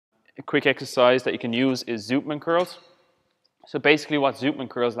A quick exercise that you can use is Zootman Curls. So basically what Zootman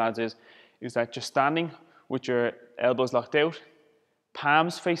Curls, lads, is that you're standing with your elbows locked out,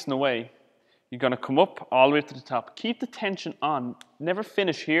 palms facing away. You're going to come up all the way to the top. Keep the tension on. Never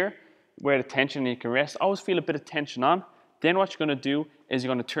finish here where the tension, you can rest. Always feel a bit of tension on. Then what you're going to do is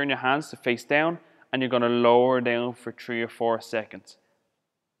you're going to turn your hands to face down and you're going to lower down for 3 or 4 seconds.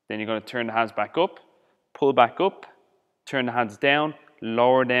 Then you're going to turn the hands back up, pull back up, turn the hands down,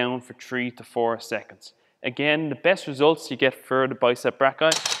 lower down for 3 to 4 seconds. Again, the best results you get for the bicep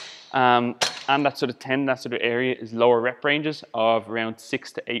brachii and that sort of area is lower rep ranges of around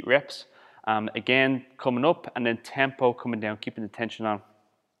 6 to 8 reps. Again, coming up and then tempo coming down, keeping the tension on.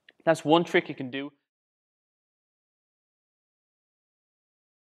 That's one trick you can do.